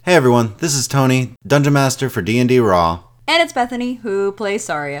Hey everyone, this is Tony, Dungeon Master for D&D Raw. And it's Bethany, who plays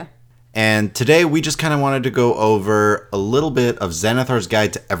Saria. And today we just kind of wanted to go over a little bit of Xanathar's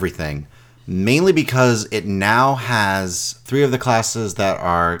Guide to Everything. Mainly because it now has 3 of the classes that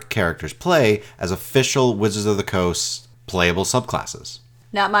our characters play as official Wizards of the Coast playable subclasses.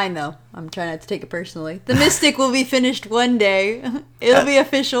 Not mine, though. I'm trying not to take it personally. The Mystic will be finished one day. It'll be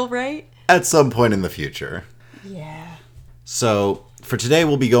official, right? At some point in the future. Yeah. So, for today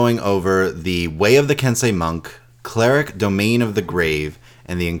we'll be going over the Way of the Kensei Monk, Cleric, Domain of the Grave,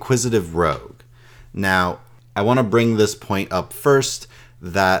 and the Inquisitive Rogue. Now, I want to bring this point up first,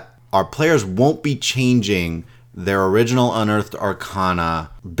 that our players won't be changing their original Unearthed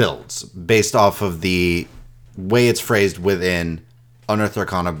Arcana builds based off of the way it's phrased within Unearthed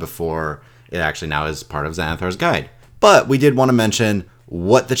Arcana before it actually now is part of Xanathar's Guide. But we did want to mention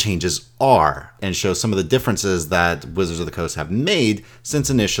what the changes are and show some of the differences that Wizards of the Coast have made since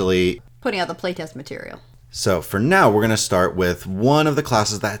initially putting out the playtest material. So for now, we're going to start with one of the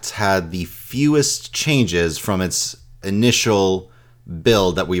classes that's had the fewest changes from its initial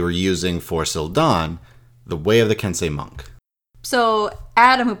build that we were using for Sildon, the Way of the Kensei Monk. So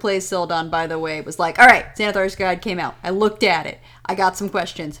Adam, who plays Sildon, by the way, was like, all right, Xanathar's Guide came out. I looked at it. I got some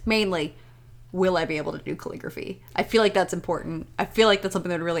questions. Mainly, will I be able to do calligraphy? I feel like that's important. I feel like that's something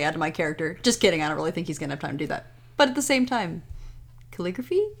that would really add to my character. Just kidding. I don't really think he's going to have time to do that. But at the same time,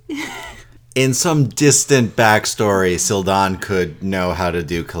 calligraphy? In some distant backstory, Sildon could know how to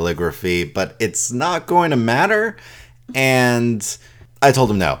do calligraphy, but it's not going to matter. And I told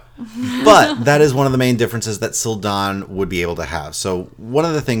him no. But that is one of the main differences that Sildon would be able to have. So one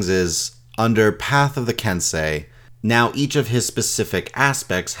of the things is, under Path of the Kensei, now each of his specific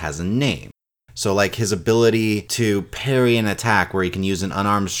aspects has a name. So like his ability to parry an attack where he can use an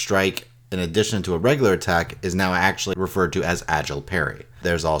unarmed strike in addition to a regular attack is now actually referred to as Agile Parry.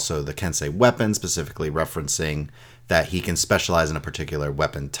 There's also the Kensei weapon, specifically referencing that he can specialize in a particular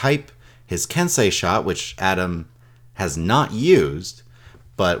weapon type. His Kensei shot, which Adam has not used,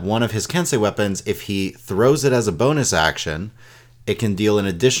 but one of his Kensei weapons, if he throws it as a bonus action, it can deal an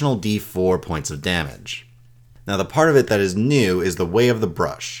additional d4 points of damage. Now the part of it that is new is the Way of the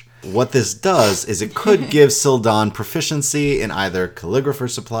Brush. What this does is it could give Sildon proficiency in either calligrapher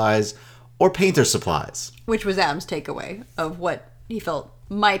supplies or painter supplies. Which was Adam's takeaway of what he felt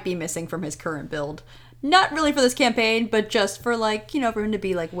might be missing from his current build. Not really for this campaign, but just for, like, you know, for him to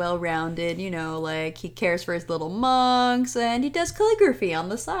be, like, well-rounded, you know, like, he cares for his little monks, and he does calligraphy on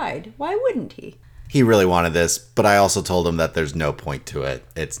the side. Why wouldn't he? He really wanted this, but I also told him that there's no point to it.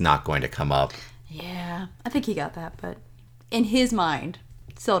 It's not going to come up. Yeah, I think he got that, but in his mind,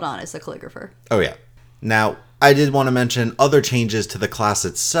 Sildon is a calligrapher. Oh, yeah. Now, I did want to mention other changes to the class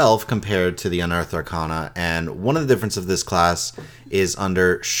itself compared to the Unearthed Arcana, and one of the differences of this class is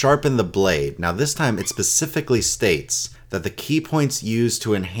under Sharpen the Blade. Now, this time it specifically states that the key points used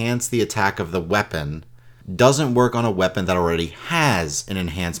to enhance the attack of the weapon doesn't work on a weapon that already has an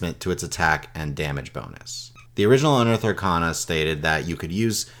enhancement to its attack and damage bonus. The original Unearthed Arcana stated that you could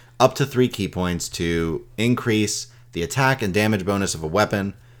use up to 3 key points to increase the attack and damage bonus of a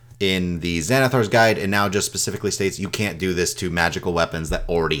weapon. In the Xanathar's Guide, it now just specifically states you can't do this to magical weapons that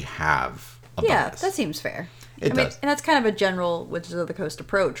already have a bonus. That seems fair. It does. And that's kind of a general Wizards of the Coast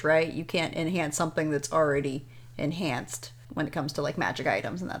approach, right? You can't enhance something that's already enhanced when it comes to, like, magic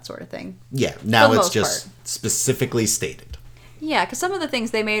items and that sort of thing. Yeah, now it's just specifically stated. Yeah, because some of the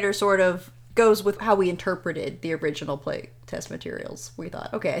things they made are sort of goes with how we interpreted the original play test materials. We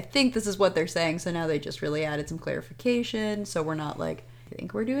thought, okay, I think this is what they're saying, so now they just really added some clarification, so we're not like, I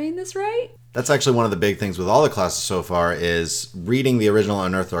think we're doing this right? That's actually one of the big things with all the classes so far is reading the original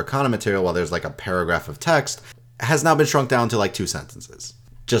Unearthed Arcana material while there's like a paragraph of text has now been shrunk down to like 2 sentences.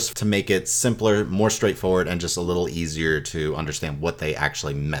 Just to make it simpler, more straightforward, and just a little easier to understand what they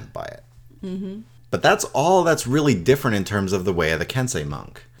actually meant by it. Mm-hmm. But that's all that's really different in terms of the Way of the Kensei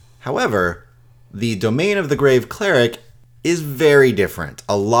Monk. However, the Domain of the Grave Cleric is very different.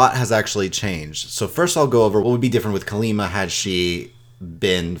 A lot has actually changed. So first I'll go over what would be different with Kalima had she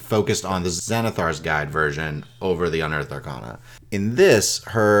been focused on the Xanathar's Guide version over the Unearthed Arcana. In this,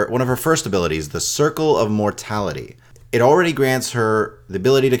 one of her first abilities, the Circle of Mortality, it already grants her the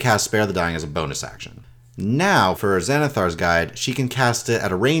ability to cast Spare the Dying as a bonus action. Now, for Xanathar's Guide, she can cast it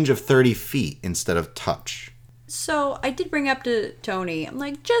at a range of 30 feet instead of touch. So I did bring up to Tony, I'm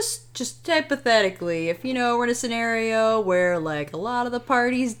like, just hypothetically, if, you know, we're in a scenario where, like, a lot of the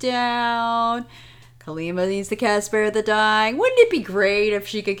party's down, Kalima needs to cast Spare the Dying, wouldn't it be great if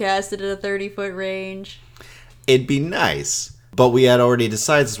she could cast it at a 30-foot range? It'd be nice, but we had already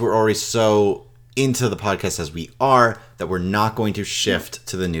decided, since we're already so into the podcast as we are, that we're not going to shift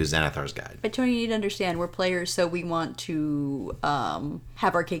to the new Xanathar's Guide. But Tony, you need to understand, we're players, so we want to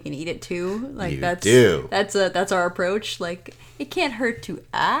have our cake and eat it too. Like that's our approach. Like, it can't hurt to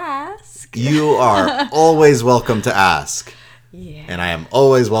ask. You are always welcome to ask. Yeah. And I am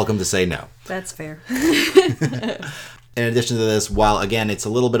always welcome to say no. That's fair. In addition to this, while again it's a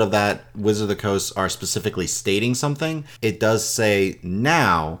little bit of that Wizards of the Coast are specifically stating something, it does say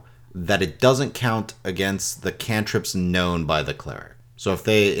now that it doesn't count against the cantrips known by the cleric. So if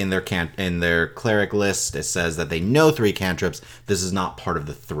they in their cleric list it says that they know 3 cantrips, this is not part of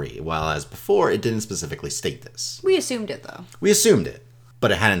the 3. While as before it didn't specifically state this. We assumed it though. We assumed it,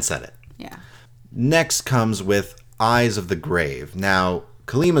 but it hadn't said it. Yeah. Next comes with Eyes of the Grave. Now,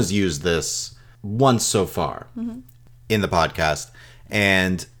 Kalima's used this once so far in the podcast,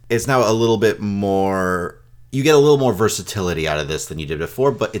 and it's now a little bit more... You get a little more versatility out of this than you did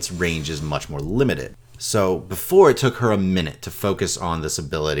before, but its range is much more limited. So before, it took her a minute to focus on this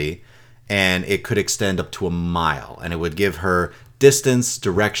ability, and it could extend up to a mile, and it would give her distance,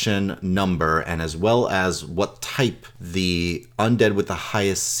 direction, number, and as well as what type the undead with the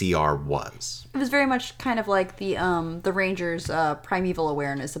highest CR was. It was very much kind of like the Ranger's Primeval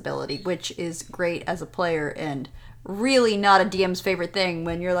Awareness ability, which is great as a player and really not a DM's favorite thing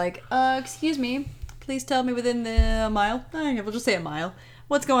when you're like, excuse me, please tell me within the mile. We'll just say a mile.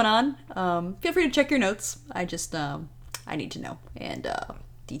 What's going on? Feel free to check your notes. I just, I need to know. And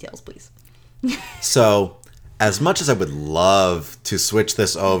details, please. So, as much as I would love to switch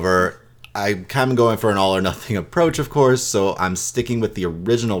this over, I'm kind of going for an all or nothing approach, of course, so I'm sticking with the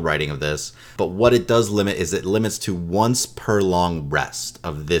original writing of this. But what it does limit is it limits to once per long rest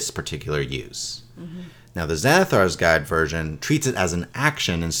of this particular use. Now, the Xanathar's Guide version treats it as an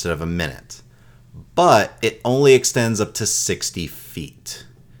action instead of a minute. But it only extends up to 60 feet.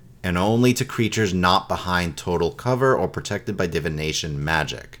 And only to creatures not behind total cover or protected by divination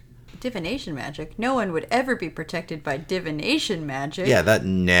magic. Divination magic? No one would ever be protected by divination magic. Yeah, that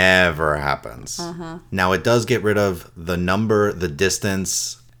never happens. Now, it does get rid of the number, the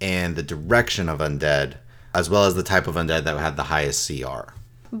distance, and the direction of undead, as well as the type of undead that had the highest CR.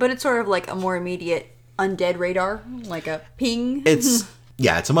 But it's sort of like a more immediate undead radar, like a ping. It's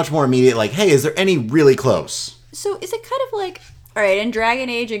a much more immediate, like, hey, is there any really close? So is it kind of like, all right, in Dragon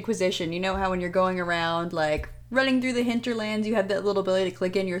Age Inquisition, you know how when you're going around, like, running through the hinterlands, you have that little ability to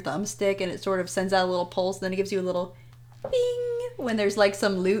click in your thumbstick and it sort of sends out a little pulse, and then it gives you a little bing when there's like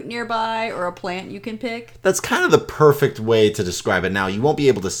some loot nearby or a plant you can pick. That's kind of the perfect way to describe it. Now, you won't be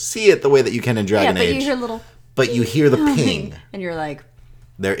able to see it the way that you can in Dragon Age. Yeah, but you hear a little but you hear the ping. And you're like...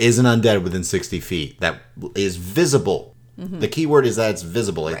 There is an undead within 60 feet that is visible. The key word is that it's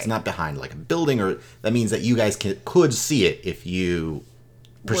visible. It's not behind like a building, or that means that you guys could see it if you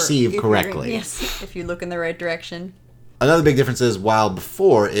perceive correctly. Yes, if you look in the right direction. Another big difference is while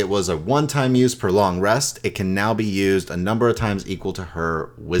before it was a one-time use per long rest, it can now be used a number of times equal to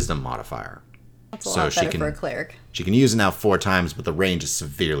her wisdom modifier. That's a lot better for a cleric. She can use it now 4 times, but the range is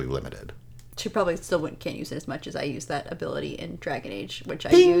severely limited. She probably still can't use it as much as I use that ability in Dragon Age, which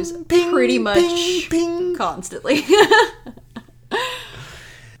I use pretty much constantly.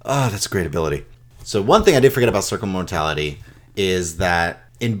 Oh, that's a great ability. So one thing I did forget about Circle Mortality is that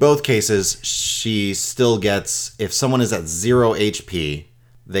in both cases, she still gets, if someone is at 0 HP,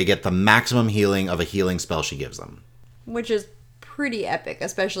 they get the maximum healing of a healing spell she gives them. Which is pretty epic,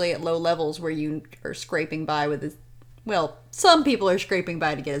 especially at low levels where you are scraping by with well, some people are scraping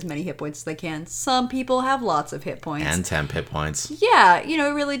by to get as many hit points as they can. Some people have lots of hit points. And temp hit points. Yeah, it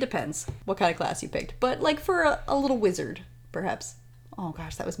really depends what kind of class you picked. But like for a little wizard, perhaps. Oh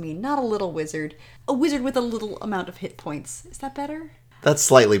gosh, that was mean. Not a little wizard. A wizard with a little amount of hit points. Is that better? That's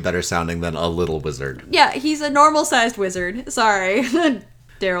slightly better sounding than a little wizard. Yeah, he's a normal-sized wizard. Sorry.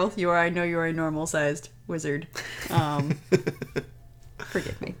 Daryl, I know you are a normal-sized wizard.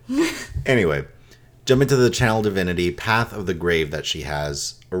 Forgive me. Anyway, jump into the Channel Divinity Path of the Grave that she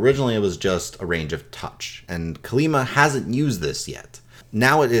has. Originally, it was just a range of touch, and Kalima hasn't used this yet.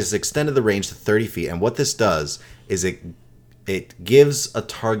 Now it has extended the range to 30 feet, and what this does is it gives a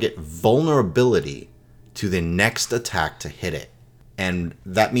target vulnerability to the next attack to hit it. And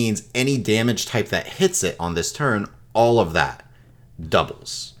that means any damage type that hits it on this turn, all of that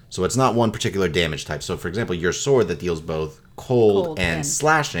doubles. So it's not one particular damage type. So for example, your sword that deals both cold and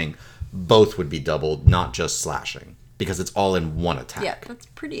slashing, both would be doubled, not just slashing, because it's all in one attack. Yeah, that's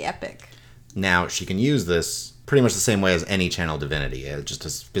pretty epic. Now, she can use this pretty much the same way as any Channel Divinity, just a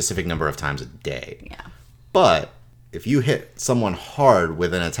specific number of times a day. Yeah. But if you hit someone hard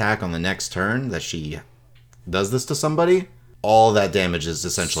with an attack on the next turn that she does this to somebody, all that damage is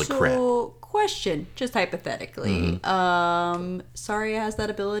essentially crit. So, question, just hypothetically. Saria has that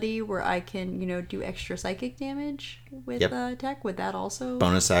ability where I can, do extra psychic damage with attack. Would that also?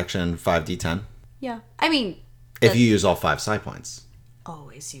 Bonus action 5d10. Yeah. I mean, if you use all 5 psi points.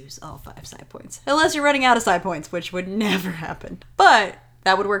 Always use all 5 psi points. Unless you're running out of psi points, which would never happen. But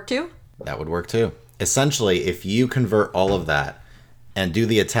that would work too? That would work too. Essentially, if you convert all of that and do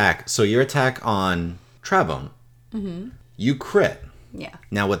the attack, so your attack on Trabone, you crit. Yeah.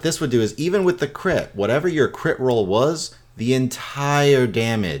 Now, what this would do is, even with the crit, whatever your crit roll was, the entire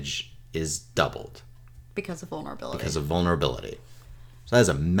damage is doubled. Because of vulnerability. Because of vulnerability. So that is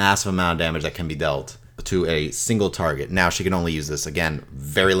a massive amount of damage that can be dealt to a single target. Now, she can only use this, again,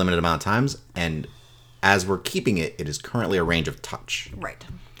 very limited amount of times, and as we're keeping it, it is currently a range of touch. Right.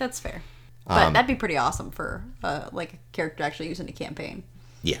 That's fair. But that'd be pretty awesome for a character to actually use in a campaign.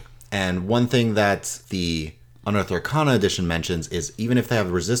 Yeah. And one thing that the Unearthed Arcana edition mentions is even if they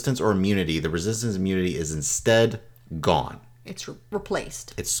have resistance or immunity, the resistance immunity is instead gone. It's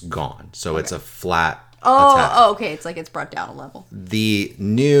replaced. It's gone. So it's a flat attack. Oh, okay. It's like it's brought down a level. The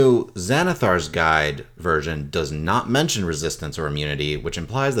new Xanathar's Guide version does not mention resistance or immunity, which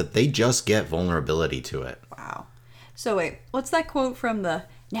implies that they just get vulnerability to it. Wow. So wait, what's that quote from the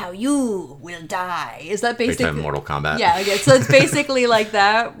 "Now you will die"? Is that basically Mortal Kombat? Yeah, okay. So it's basically like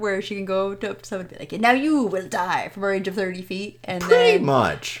that, where she can go to someone and be like, "Now you will die" from a range of 30 feet, and Pretty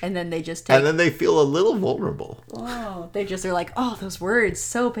much. And then they just take. And then they feel a little vulnerable. Oh, they just are like, "Oh, those words,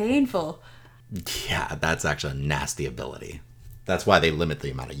 so painful." Yeah, that's actually a nasty ability. That's why they limit the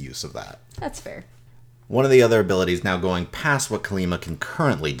amount of use of that. That's fair. One of the other abilities, now going past what Kalima can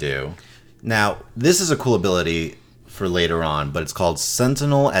currently do. Now, this is a cool ability for later on, but it's called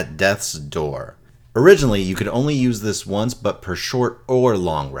Sentinel at Death's Door. Originally, you could only use this once, but per short or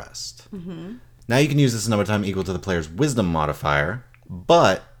long rest. Now you can use this a number of times equal to the player's wisdom modifier,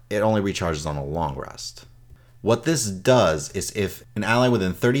 but it only recharges on a long rest. What this does is if an ally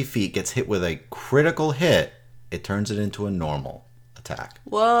within 30 feet gets hit with a critical hit, it turns it into a normal attack.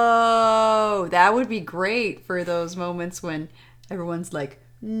 Whoa, that would be great for those moments when everyone's like,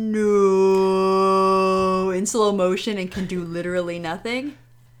 "No," in slow motion and can do literally nothing.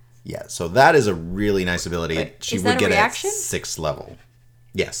 Yeah, so that is a really nice ability. Wait, she is would that a get reaction? at 6th level.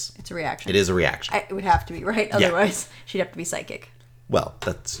 Yes. It's a reaction. It is a reaction. It would have to be, right? Otherwise, she'd have to be psychic. Well,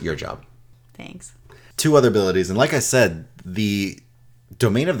 that's your job. Thanks. 2 other abilities, and like I said, the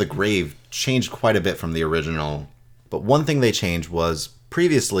Domain of the Grave changed quite a bit from the original. But one thing they changed was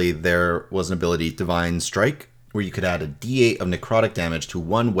previously there was an ability, Divine Strike, where you could add a d8 of necrotic damage to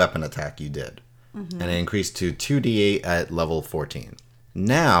one weapon attack you did. And it increased to 2d8 at level 14.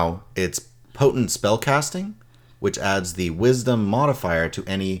 Now it's Potent Spellcasting, which adds the Wisdom modifier to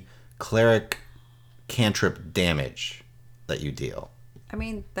any cleric cantrip damage that you deal. I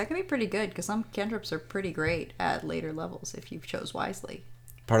mean, that can be pretty good, because some cantrips are pretty great at later levels if you chose wisely.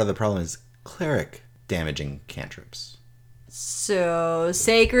 Part of the problem is cleric damaging cantrips. So,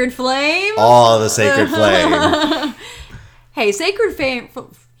 Sacred Flame? Oh, the Sacred Flame. Hey, Sacred Flame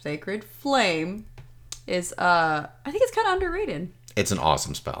is, I think it's kind of underrated. It's an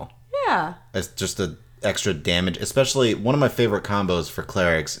awesome spell. Yeah. It's just the extra damage. Especially, one of my favorite combos for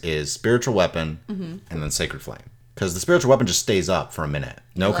clerics is Spiritual Weapon and then Sacred Flame. Because the Spiritual Weapon just stays up for a minute.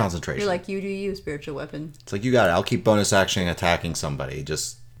 No concentration. You're like, you do you, Spiritual Weapon. It's like, you got it. I'll keep bonus action attacking somebody.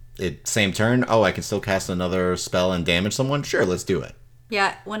 Just, same turn. Oh, I can still cast another spell and damage someone? Sure, let's do it.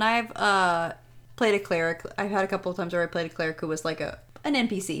 Yeah, when I've played a cleric, I've had a couple of times where I played a cleric who was like an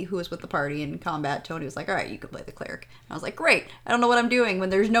NPC who was with the party in combat. Tony was like, all right, you can play the cleric. And I was like, great. I don't know what I'm doing when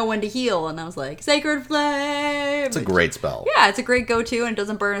there's no one to heal. And I was like, Sacred Flame. It's a great spell. Yeah, it's a great go-to, and it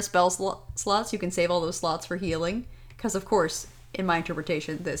doesn't burn a spell slots. You can save all those slots for healing. Because, of course, in my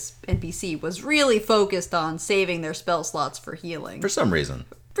interpretation, this NPC was really focused on saving their spell slots for healing. For some reason.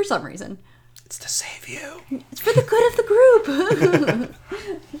 For some reason. It's to save you. It's for the good of the group.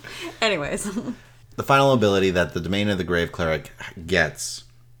 Anyways. The final ability that the Domain of the Grave Cleric gets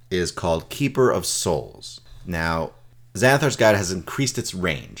is called Keeper of Souls. Now, Xanathar's Guide has increased its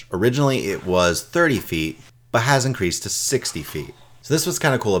range. Originally, it was 30 feet, but has increased to 60 feet. So this was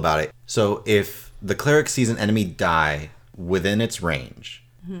kind of cool about it. So if the cleric sees an enemy die within its range,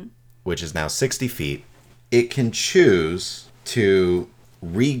 which is now 60 feet, it can choose to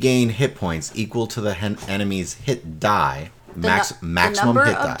regain hit points equal to the enemy's hit die, maximum number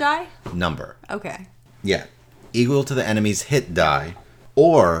hit of die? Number. Okay. Yeah. Equal to the enemy's hit die,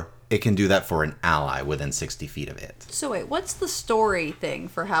 or it can do that for an ally within 60 feet of it. So wait, what's the story thing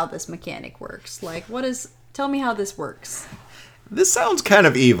for how this mechanic works? Like, tell me how this works. This sounds kind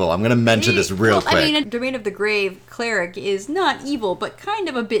of evil. I'm going to mention this real quick. I mean, a Domain of the Grave cleric is not evil, but kind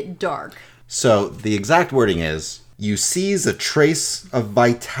of a bit dark. So the exact wording is, you seize a trace of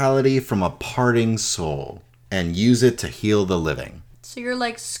vitality from a parting soul and use it to heal the living. So you're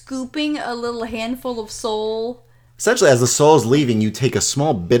like scooping a little handful of soul. Essentially, as the soul is leaving, you take a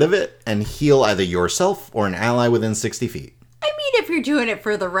small bit of it and heal either yourself or an ally within 60 feet. I mean, if you're doing it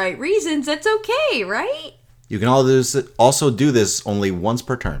for the right reasons, that's okay, right? You can also do this only once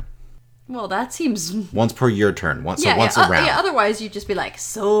per turn. Well, that seems... Once per your turn. Once a round. Yeah, otherwise you'd just be like,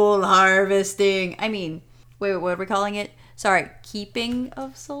 soul harvesting. I mean, wait, what are we calling it? Sorry, keeping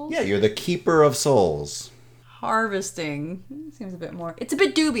of souls? Yeah, you're the keeper of souls. Harvesting. Seems a bit more... It's a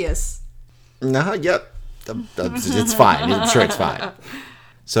bit dubious. Yep. It's fine. I'm sure it's fine.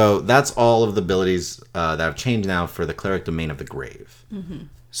 So that's all of the abilities that have changed now for the Cleric Domain of the Grave. Mm-hmm.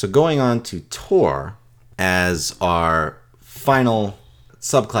 So going on to Tor as our final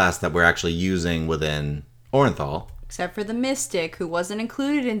subclass that we're actually using within Orenthal. Except for the Mystic, who wasn't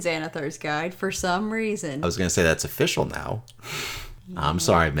included in Xanathar's Guide for some reason. I was going to say that's official now. I'm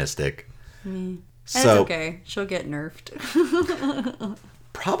sorry, Mystic. That's okay. She'll get nerfed.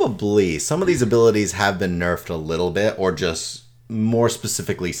 Probably. Some of these abilities have been nerfed a little bit or just more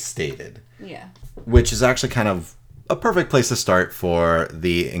specifically stated. Yeah. Which is actually kind of a perfect place to start for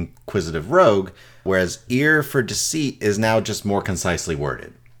the Inquisitive Rogue, whereas Ear for Deceit is now just more concisely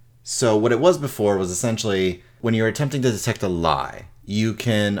worded. So what it was before was essentially when you're attempting to detect a lie, you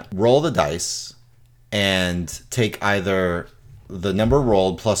can roll the dice and take either the number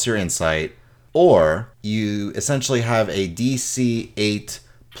rolled plus your insight, or you essentially have a DC 8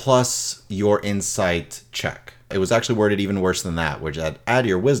 plus your insight check. It was actually worded even worse than that, which add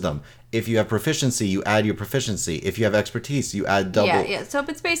your wisdom. If you have proficiency, you add your proficiency. If you have expertise, you add double. Yeah. So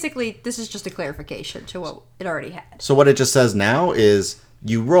it's basically, this is just a clarification to what it already had. So what it just says now is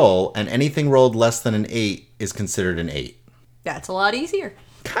you roll, and anything rolled less than an 8 is considered an 8. That's a lot easier.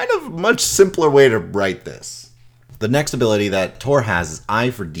 Kind of much simpler way to write this. The next ability that Tor has is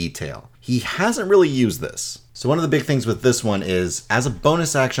Eye for Detail. He hasn't really used this. So one of the big things with this one is, as a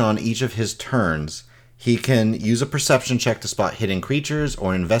bonus action on each of his turns, he can use a perception check to spot hidden creatures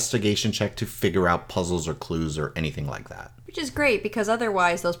or an investigation check to figure out puzzles or clues or anything like that. Which is great, because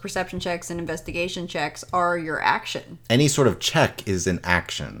otherwise those perception checks and investigation checks are your action. Any sort of check is an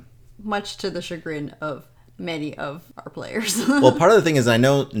action. Much to the chagrin of many of our players. Well, part of the thing is I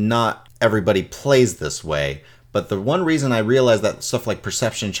know not everybody plays this way, but the one reason I realized that stuff like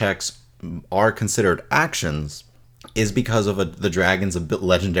perception checks are considered actions is because of the dragon's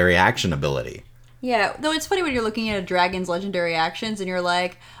legendary action ability. Yeah, though it's funny when you're looking at a dragon's legendary actions and you're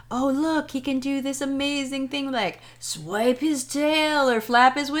like, oh look, he can do this amazing thing like swipe his tail or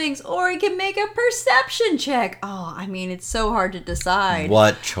flap his wings, or he can make a perception check. Oh, I mean, it's so hard to decide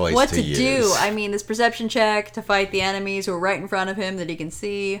what choice what to to use. do. I mean, this perception check to fight the enemies who are right in front of him that he can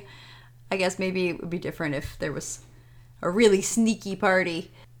see. I guess maybe it would be different if there was a really sneaky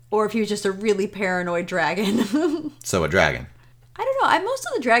party, or if he was just a really paranoid dragon. So a dragon. I don't know. Most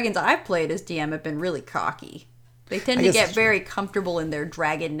of the dragons I've played as DM have been really cocky. They tend to get very comfortable in their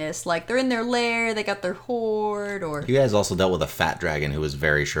dragonness. Like, they're in their lair, they got their hoard, or... You guys also dealt with a fat dragon who was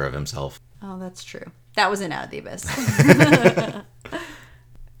very sure of himself. Oh, that's true. That was in Out of the Abyss.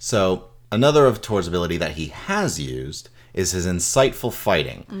 So, another of Tor's ability that he has used is his Insightful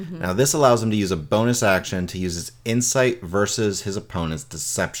Fighting. Mm-hmm. Now, this allows him to use a bonus action to use his insight versus his opponent's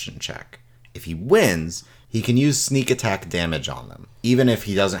deception check. If he wins, he can use sneak attack damage on them, even if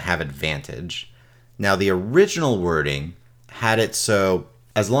he doesn't have advantage. Now, the original wording had it so,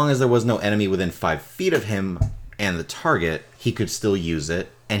 as long as there was no enemy within 5 feet of him and the target, he could still use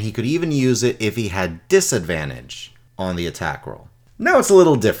it, and he could even use it if he had disadvantage on the attack roll. Now it's a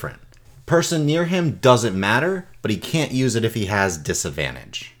little different. Person near him doesn't matter, but he can't use it if he has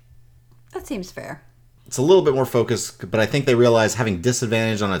disadvantage. That seems fair. It's a little bit more focused, but I think they realized having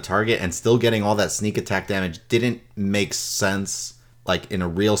disadvantage on a target and still getting all that sneak attack damage didn't make sense, like, in a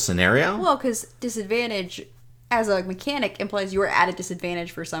real scenario. Well, because disadvantage as a mechanic implies you are at a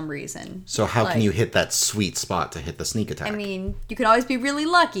disadvantage for some reason. So how can you hit that sweet spot to hit the sneak attack? I mean, you can always be really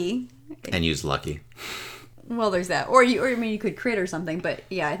lucky. And use lucky. Well, there's that. Or you could crit or something, but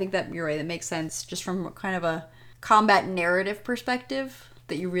yeah, I think that you're right. That makes sense just from kind of a combat narrative perspective,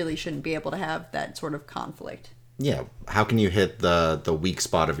 that you really shouldn't be able to have that sort of conflict. Yeah, how can you hit the weak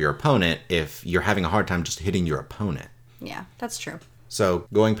spot of your opponent if you're having a hard time just hitting your opponent? Yeah, that's true. So,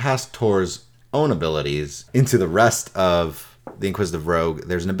 going past Tor's own abilities into the rest of the Inquisitive Rogue,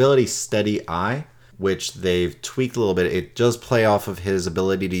 there's an ability, Steady Eye, which they've tweaked a little bit. It does play off of his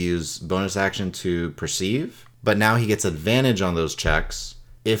ability to use bonus action to perceive, but now he gets advantage on those checks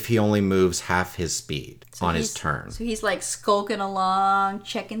if he only moves half his speed on his turn. So he's like skulking along,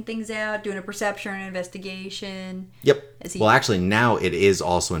 checking things out, doing a perception and investigation. Yep. Well, actually, now it is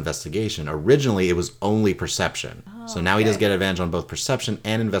also investigation. Originally, it was only perception. So now he does get advantage on both perception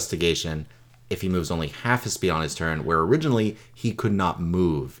and investigation if he moves only half his speed on his turn, where originally he could not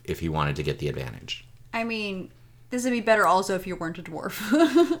move if he wanted to get the advantage. I mean, this would be better also if you weren't a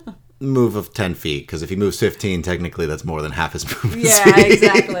dwarf. Move of 10 feet, because if he moves 15, technically that's more than half his movement Yeah, speed.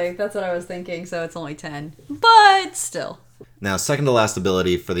 exactly. That's what I was thinking, so it's only 10. But still. Now, second to last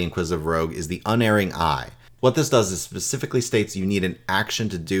ability for the Inquisitive Rogue is the Unerring Eye. What this does is specifically states you need an action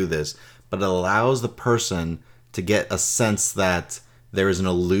to do this, but it allows the person to get a sense that there is an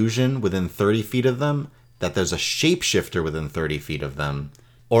illusion within 30 feet of them, that there's a shapeshifter within 30 feet of them,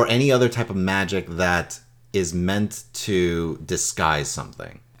 or any other type of magic that is meant to disguise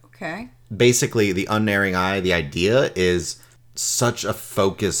something. Okay. Basically, the Unerring Eye, the idea is such a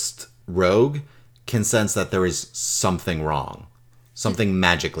focused rogue can sense that there is something wrong. Something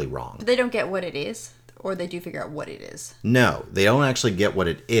magically wrong. But they don't get what it is, or they do figure out what it is. No, they don't actually get what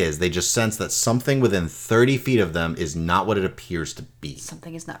it is. They just sense that something within 30 feet of them is not what it appears to be.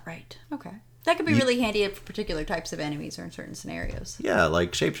 Something is not right. Okay. That could be really handy for particular types of enemies or in certain scenarios. Yeah,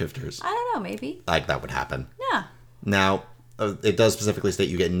 like shapeshifters. I don't know, maybe. Like that would happen. Yeah. Now, it does specifically state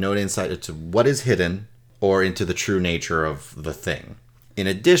you get no insight into what is hidden or into the true nature of the thing. In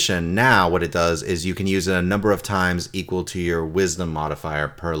addition, now what it does is you can use it a number of times equal to your wisdom modifier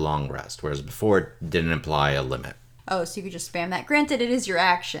per long rest, whereas before it didn't imply a limit. Oh, so you could just spam that. Granted, it is your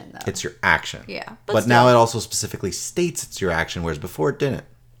action, though. It's your action. Yeah. But now it also specifically states it's your action, whereas before it didn't.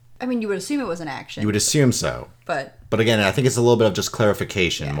 I mean, you would assume it was an action. You would assume so. But again, I think it's a little bit of just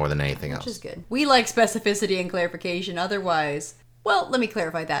clarification more than anything else. which is good. We like specificity and clarification. Otherwise, well, let me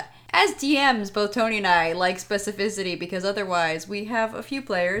clarify that. As DMs, both Tony and I like specificity because otherwise we have a few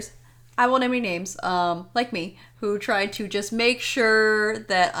players, I won't name any names, like me, who try to just make sure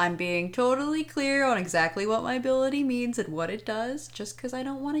that I'm being totally clear on exactly what my ability means and what it does, just because I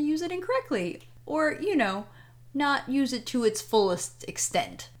don't want to use it incorrectly. Or, not use it to its fullest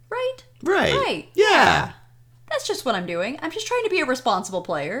extent. Right? Right. Yeah. That's just what I'm doing. I'm just trying to be a responsible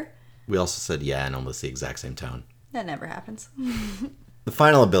player. We also said yeah in almost the exact same tone. That never happens. The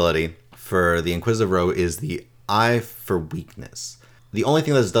final ability for the Inquisitive Rogue is the Eye for Weakness. The only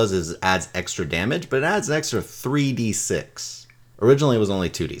thing this does is adds extra damage, but it adds an extra 3d6. Originally it was only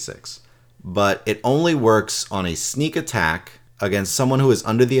 2d6. But it only works on a sneak attack against someone who is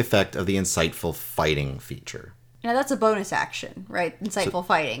under the effect of the Insightful Fighting feature. Now that's a bonus action, right? Insightful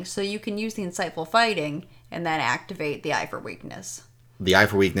Fighting. So you can use the Insightful Fighting and then activate the Eye for Weakness. The Eye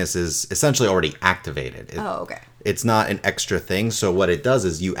for Weakness is essentially already activated. Oh, okay. It's not an extra thing, so what it does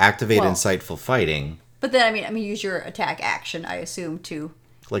is you activate Insightful Fighting. But then, I mean, use your attack action, I assume, to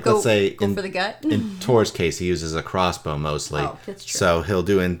let's say go for the gut. In Tor's case, he uses a crossbow mostly. Oh, that's true. So he'll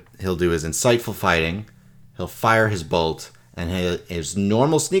do his Insightful Fighting, he'll fire his bolt, and his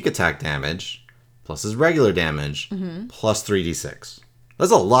normal sneak attack damage plus his regular damage plus 3d6.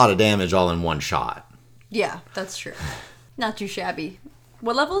 That's a lot of damage all in one shot. Yeah, that's true. Not too shabby.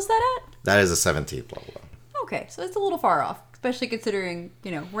 What level is that at? That is a 17th level. Okay, so it's a little far off, especially considering,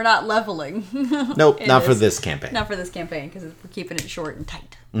 we're not leveling. Nope, not for this campaign. Not for this campaign, because we're keeping it short and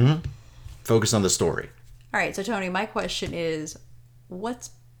tight. Focus on the story. All right, so Tony, my question is,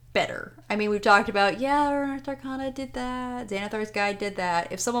 what's better? I mean, we've talked about, Unearthed Arcana did that, Xanathar's Guide did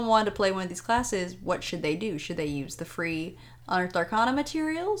that. If someone wanted to play one of these classes, what should they do? Should they use the free Unearthed Arcana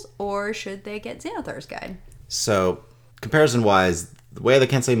materials, or should they get Xanathar's Guide? So, comparison-wise, the Way of the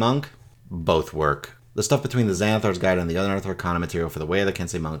Kensei Monk, both work. The stuff between the Xanathar's Guide and the Unearthed Arcana material for the Way of the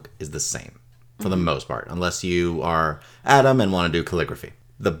Kensei Monk is the same, for the most part, unless you are Adam and want to do calligraphy.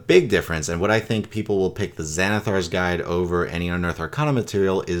 The big difference, and what I think people will pick the Xanathar's Guide over any Unearthed Arcana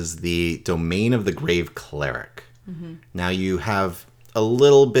material, is the Domain of the Grave Cleric. Now, you have a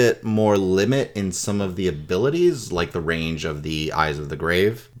little bit more limit in some of the abilities, like the range of the Eyes of the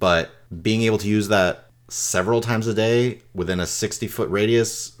Grave, but being able to use that several times a day within a 60-foot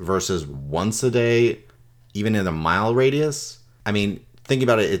radius versus once a day, even in a mile radius. I mean, think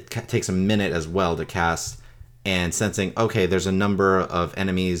about it, it takes a minute as well to cast, and sensing, okay, there's a number of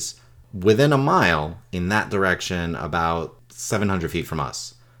enemies within a mile in that direction about 700 feet from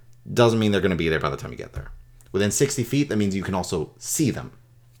us. Doesn't mean they're going to be there by the time you get there. Within 60 feet, that means you can also see them.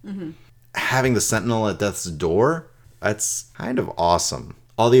 Having the Sentinel at Death's Door, that's kind of awesome.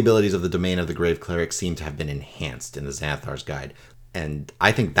 All the abilities of the Domain of the Grave Cleric seem to have been enhanced in the Xanathar's Guide. And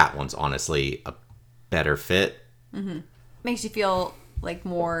I think that one's honestly a better fit. Makes you feel like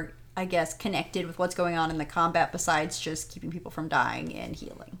more I guess, connected with what's going on in the combat besides just keeping people from dying and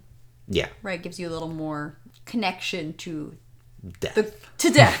healing. Yeah. Right? Gives you a little more connection to Death. to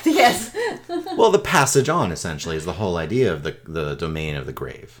death, yes. Well, the passage on, essentially, is the whole idea of the domain of the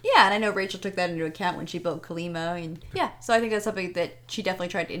grave. Yeah, and I know Rachel took that into account when she built Kalima, and yeah, so I think that's something that she definitely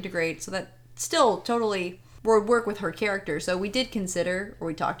tried to integrate, so that still totally would work with her character. So we did consider, or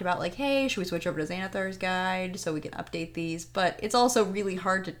we talked about, like, hey, should we switch over to Xanathar's Guide so we can update these? But it's also really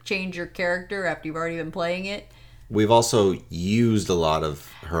hard to change your character after you've already been playing it. We've also used a lot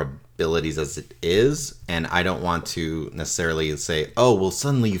of her abilities as it is, and I don't want to necessarily say, oh, well,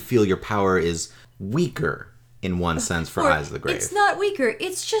 suddenly you feel your power is weaker in one sense for Eyes of the Grave. It's not weaker,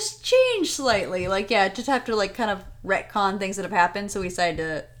 it's just changed slightly. Like, yeah, just have to, like, kind of retcon things that have happened, so we decided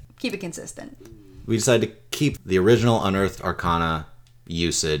to keep it consistent. We decided to keep the original Unearthed Arcana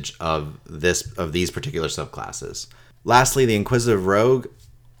usage of these particular subclasses. Lastly, the Inquisitive Rogue.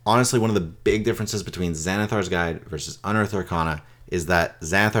 Honestly, one of the big differences between Xanathar's Guide versus Unearthed Arcana is that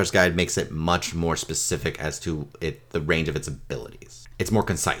Xanathar's Guide makes it much more specific as to the range of its abilities. It's more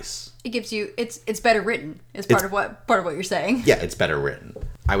concise. It gives you it's better written is part of what you're saying. Yeah, it's better written.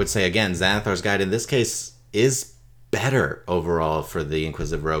 I would say again, Xanathar's Guide in this case is better overall for the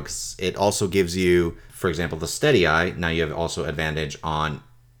Inquisitive Rogue. It also gives you, for example, the Steady Eye. Now you have also advantage on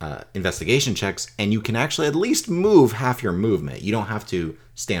investigation checks, and you can actually at least move half your movement. You don't have to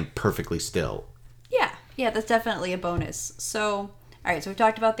stand perfectly still. Yeah, that's definitely a bonus. So, all right, so we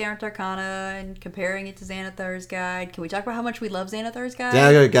talked about the Unearthed Arcana and comparing it to Xanathar's Guide. Can we talk about how much we love Xanathar's Guide?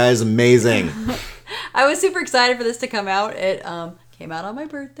 Xanathar's Guide is amazing. I was super excited for this to come out. It came out on my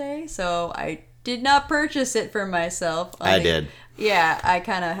birthday, so I did not purchase it for myself. I did. Yeah, I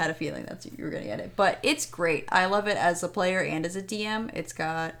kind of had a feeling you were going to get it. But it's great. I love it as a player and as a DM. It's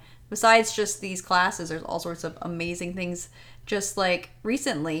got, besides just these classes, there's all sorts of amazing things. Just like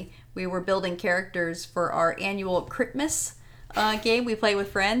recently, we were building characters for our annual Christmas game we play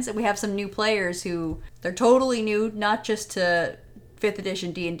with friends. And we have some new players who, they're totally new, not just to 5th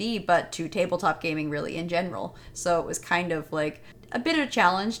edition D&D, but to tabletop gaming really in general. So it was kind of like a bit of a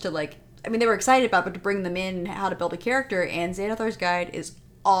challenge to like, I mean, they were excited about it, but to bring them in how to build a character, and Xanathar's Guide is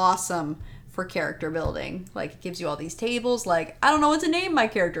awesome for character building. Like, it gives you all these tables, like, I don't know what to name my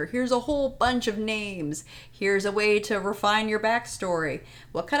character. Here's a whole bunch of names. Here's a way to refine your backstory.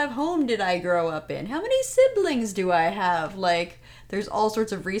 What kind of home did I grow up in? How many siblings do I have? Like, there's all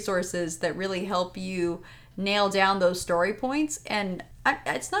sorts of resources that really help you nail down those story points, and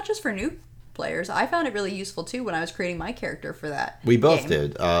it's not just for new players. I found it really useful too when I was creating my character for that. We both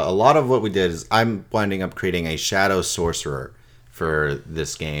did. A lot of what we did is I'm winding up creating a shadow sorcerer for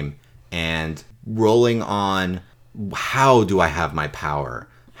this game and rolling on how do I have my power?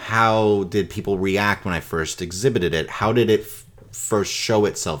 How did people react when I first exhibited it? How did it first show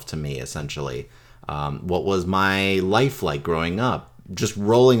itself to me, essentially? What was my life like growing up? Just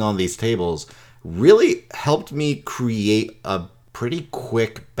rolling on these tables really helped me create a pretty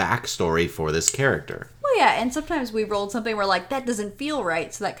quick backstory for this character. Well, yeah, and sometimes we rolled something where, like, that doesn't feel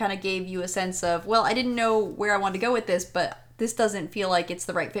right, so that kind of gave you a sense of, well, I didn't know where I wanted to go with this, but this doesn't feel like it's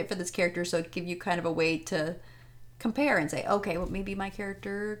the right fit for this character, so it give you kind of a way to compare and say, okay, well, maybe my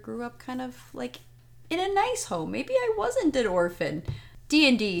character grew up kind of, like, in a nice home. Maybe I wasn't an orphan.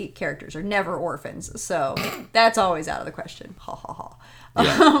 D&D characters are never orphans, so that's always out of the question. Ha ha ha.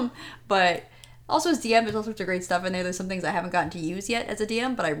 Yeah. But also as DM, there's all sorts of great stuff in there. There's some things I haven't gotten to use yet as a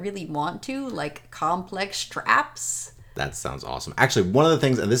DM, but I really want to, like complex traps. That sounds awesome. Actually, one of the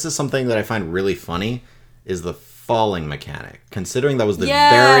things, and this is something that I find really funny, is the falling mechanic. Considering that was the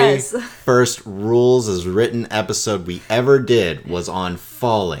very first rules as written episode we ever did was on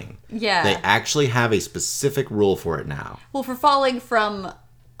falling. Yeah. They actually have a specific rule for it now. Well, for falling from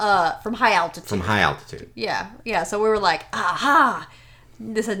high altitude. From high altitude. Yeah. So we were like, aha!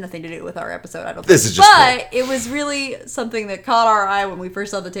 This had nothing to do with our episode, I don't think. This is just But it was really something that caught our eye when we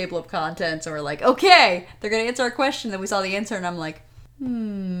first saw the table of contents. And we're like, okay, they're going to answer our question. Then we saw the answer, and I'm like,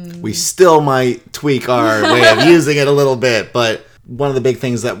 We still might tweak our way of using it a little bit, but one of the big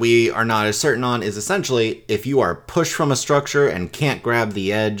things that we are not as certain on is essentially if you are pushed from a structure and can't grab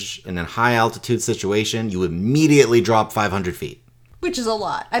the edge in a high altitude situation, you immediately drop 500 feet. which is a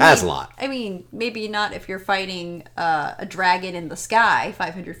lot. That's a lot. I mean, maybe not if you're fighting a dragon in the sky.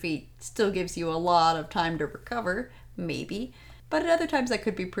 500 feet still gives you a lot of time to recover, maybe. But at other times that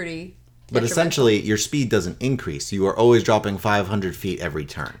could be pretty But essentially, your speed doesn't increase. You are always dropping 500 feet every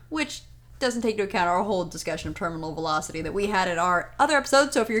turn. Which doesn't take into account our whole discussion of terminal velocity that we had in our other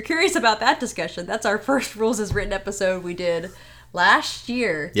episode. So if you're curious about that discussion, that's our first Rules as Written episode we did last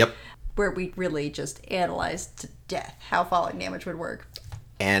year. Yep. Where we really just analyzed to death how falling damage would work.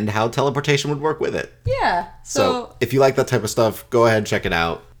 and how teleportation would work with it. Yeah. So if you like that type of stuff, go ahead and check it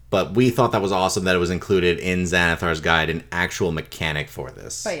out. But we thought that was awesome that it was included in Xanathar's Guide, an actual mechanic for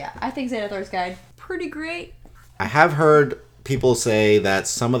this. But yeah, I think Xanathar's Guide, pretty great. I have heard people say that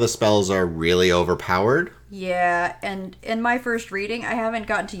some of the spells are really overpowered. Yeah, and in my first reading, I haven't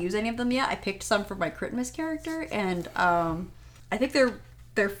gotten to use any of them yet. I picked some for my Critmus character, and I think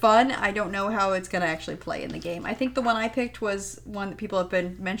they're fun. I don't know how it's going to actually play in the game. I think the one I picked was one that people have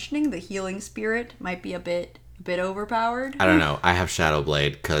been mentioning. The Healing Spirit might be a bit overpowered. I don't know. I have Shadow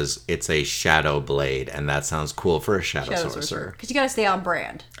Blade because it's a Shadow Blade, and that sounds cool for a Shadow Sorcerer. Because you got to stay on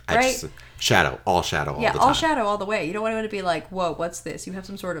brand, right? All Shadow all the time. Yeah, all Shadow all the way. You don't want to be like, whoa, what's this? You have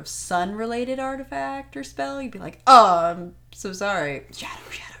some sort of sun-related artifact or spell? You'd be like, oh, I'm so sorry. Shadow.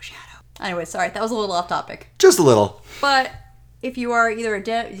 Anyway, sorry, that was a little off topic. Just a little. But if you are either a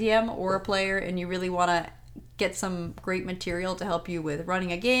DM or a player and you really want to get some great material to help you with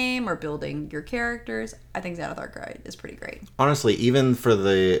running a game or building your characters, I think Xanathar Guide is pretty great. Honestly, even for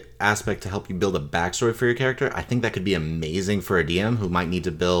the aspect to help you build a backstory for your character, I think that could be amazing for a DM who might need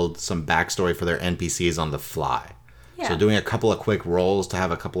to build some backstory for their NPCs on the fly. Yeah. So doing a couple of quick rolls to have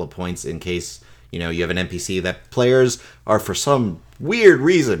a couple of points in case, you have an NPC that players are for some weird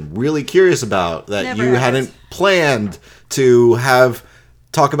reason really curious about that Never you hadn't planned to have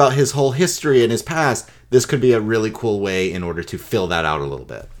talk about his whole history and his past. This could be a really cool way in order to fill that out a little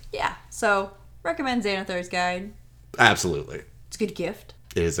bit. Yeah, so recommend Xanathar's Guide. Absolutely. It's a good gift.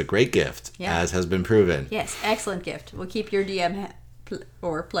 It is a great gift, as has been proven. Yes, excellent gift. Will keep your DM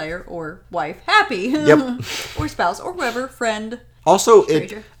or player or wife happy. Yep. Or spouse or whoever, friend. Also,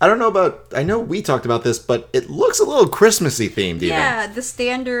 I know we talked about this, but it looks a little Christmassy themed even. Yeah, the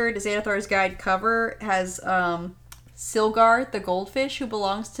standard Xanathar's Guide cover has Silgar, the goldfish who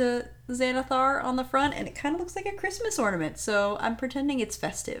belongs to Xanathar on the front, and it kind of looks like a Christmas ornament, so I'm pretending it's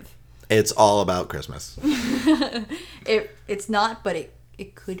festive. It's all about Christmas. It's not, but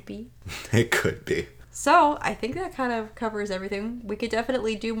it could be. It could be. So, I think that kind of covers everything. We could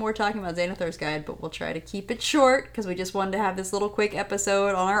definitely do more talking about Xanathar's Guide, but we'll try to keep it short, because we just wanted to have this little quick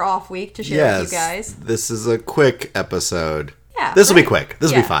episode on our off week to share with you guys. This is a quick episode. Yeah, this will be quick.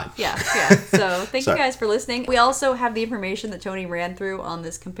 This will be fine. Yeah. So thank you guys for listening. We also have the information that Tony ran through on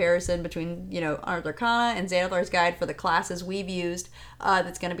this comparison between, Unearthed Arcana and Xanathar's Guide for the classes we've used.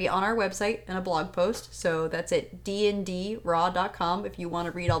 That's going to be on our website in a blog post. So that's at dndraw.com if you want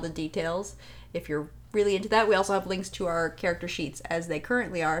to read all the details. If you're really into that, we also have links to our character sheets as they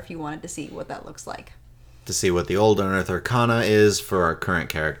currently are if you wanted to see what that looks like. To see what the old Unearthed Arcana is for our current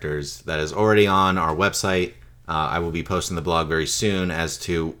characters, that is already on our website. I will be posting the blog very soon as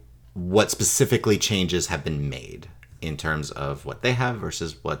to what specifically changes have been made in terms of what they have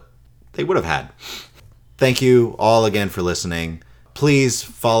versus what they would have had. Thank you all again for listening. Please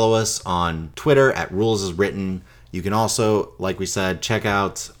follow us on Twitter at RulesAsWritten. You can also, like we said, check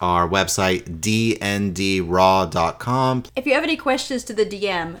out our website, dndraw.com. If you have any questions to the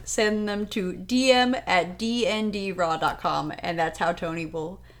DM, send them to dm@dndraw.com, and that's how Tony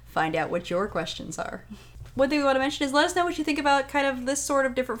will find out what your questions are. One thing we want to mention is let us know what you think about kind of this sort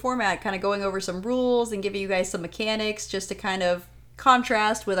of different format, kind of going over some rules and giving you guys some mechanics just to kind of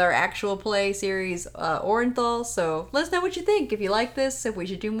contrast with our actual play series, Orenthal. So let us know what you think. If you like this, if we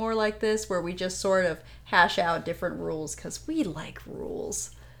should do more like this, where we just sort of hash out different rules, because we like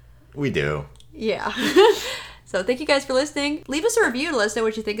rules. We do. Yeah. So thank you guys for listening. Leave us a review to let us know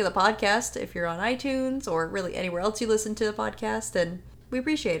what you think of the podcast if you're on iTunes or really anywhere else you listen to the podcast, and we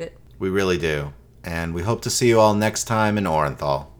appreciate it. We really do. And we hope to see you all next time in Orenthal.